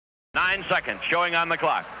9 seconds showing on the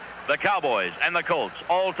clock. The Cowboys and the Colts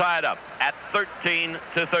all tied up at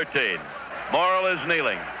 13-13. Morrill is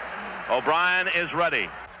kneeling. O'Brien is ready.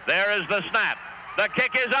 There is the snap. The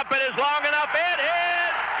kick is up. It is long enough. It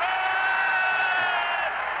is good!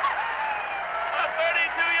 A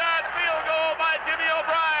 32-yard field goal by Jimmy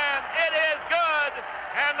O'Brien. It is good.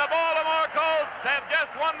 And the Baltimore Colts have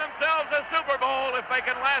just won themselves a Super Bowl if they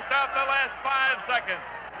can last out the last 5 seconds.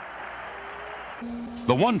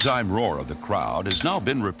 The one-time roar of the crowd has now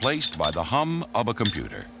been replaced by the hum of a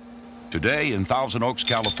computer. Today in Thousand Oaks,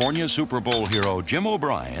 California, Super Bowl hero Jim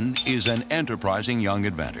O'Brien is an enterprising young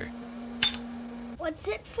inventor. What's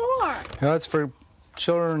it for? Well, it's for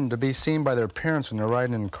children to be seen by their parents when they're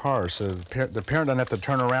riding in cars, so the parent doesn't have to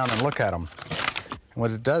turn around and look at them. And what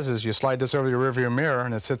it does is you slide this over your rearview mirror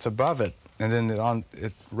and it sits above it, and then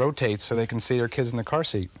it rotates so they can see their kids in the car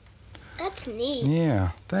seat. That's neat. Yeah,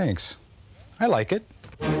 thanks. I like it.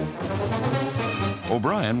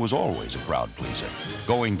 O'Brien was always a crowd pleaser,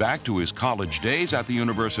 going back to his college days at the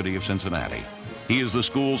University of Cincinnati. He is the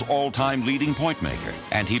school's all-time leading point maker,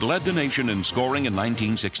 and he led the nation in scoring in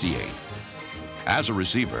 1968. As a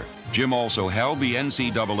receiver, Jim also held the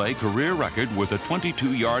NCAA career record with a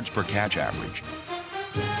 22 yards per catch average.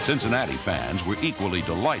 Cincinnati fans were equally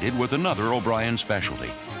delighted with another O'Brien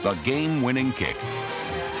specialty, the game-winning kick.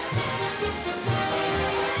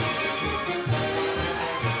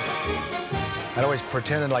 I'd always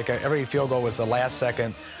pretended like every field goal was the last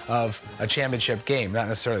second of a championship game, not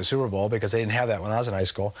necessarily the Super Bowl, because they didn't have that when I was in high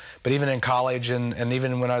school. But even in college and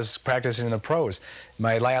even when I was practicing in the pros,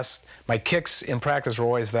 my kicks in practice were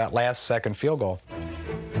always that last second field goal.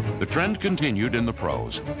 The trend continued in the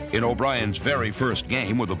pros. In O'Brien's very first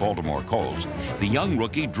game with the Baltimore Colts, the young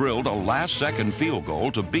rookie drilled a last-second field goal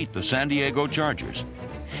to beat the San Diego Chargers.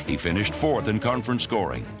 He finished 4th in conference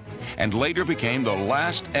scoring, and later became the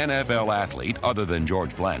last NFL athlete, other than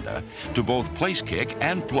George Blanda, to both place kick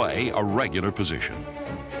and play a regular position.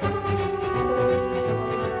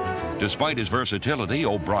 Despite his versatility,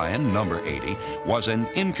 O'Brien, number 80, was an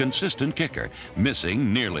inconsistent kicker,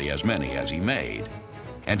 missing nearly as many as he made.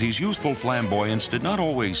 And his youthful flamboyance did not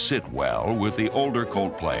always sit well with the older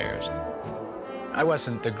Colt players. I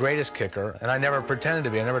wasn't the greatest kicker, and I never pretended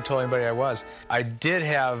to be. I never told anybody I was. I did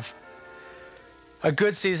have a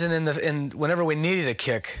good season whenever we needed a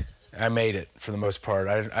kick, I made it for the most part.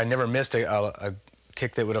 I never missed a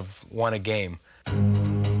kick that would have won a game.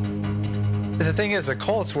 The thing is, the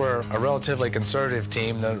Colts were a relatively conservative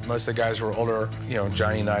team. Most of the guys were older,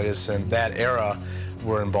 Johnny Unitas and that era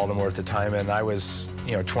were in Baltimore at the time, and I was,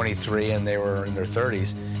 23 and they were in their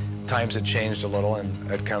 30s. Times had changed a little,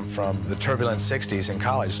 and I'd come from the turbulent 60s in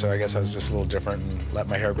college, so I guess I was just a little different and let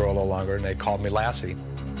my hair grow a little longer, and they called me Lassie.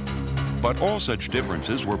 But all such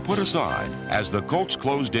differences were put aside as the Colts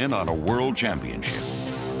closed in on a world championship.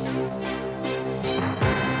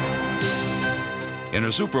 In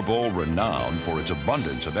a Super Bowl renowned for its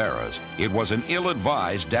abundance of errors, it was an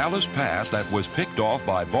ill-advised Dallas pass that was picked off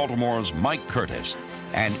by Baltimore's Mike Curtis,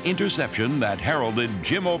 an interception that heralded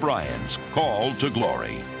Jim O'Brien's call to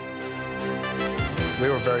glory. We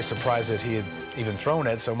were very surprised that he had even thrown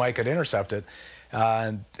it so Mike could intercept it.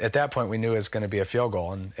 And at that point, we knew it was going to be a field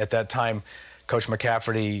goal. And at that time, Coach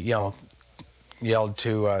McCafferty, yelled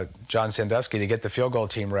to John Sandusky to get the field goal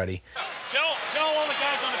team ready. Tell all the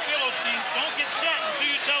guys on the field goal team, don't get set until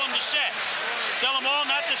you tell them to set. Tell them all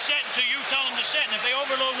not to set until you tell them to set. And if they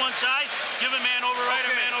overload one side, give a man over right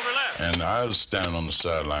or man over left. And I was standing on the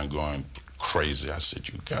sideline going crazy. I said,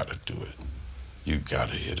 you got to do it. You got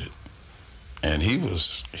to hit it. And he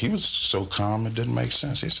was so calm it didn't make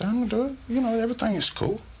sense. He said, I'm gonna do it. Everything is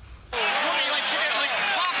cool. We're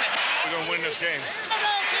gonna win this game.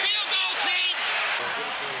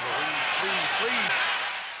 Please.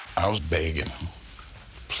 I was begging him,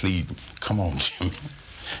 pleading, come on, Jimmy.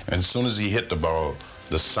 And as soon as he hit the ball,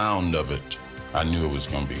 the sound of it, I knew it was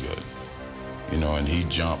gonna be good. And he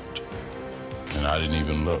jumped, and I didn't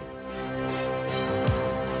even look.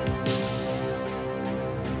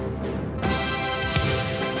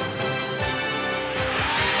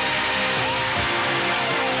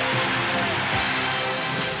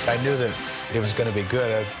 I knew that it was going to be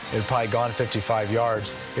good. It had probably gone 55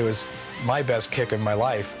 yards. It was my best kick of my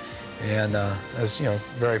life, and I was,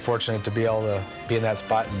 very fortunate to be able to be in that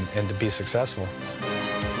spot and to be successful.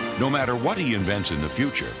 No matter what he invents in the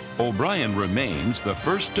future, O'Brien remains the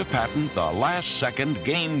first to patent the last-second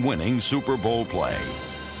game-winning Super Bowl play.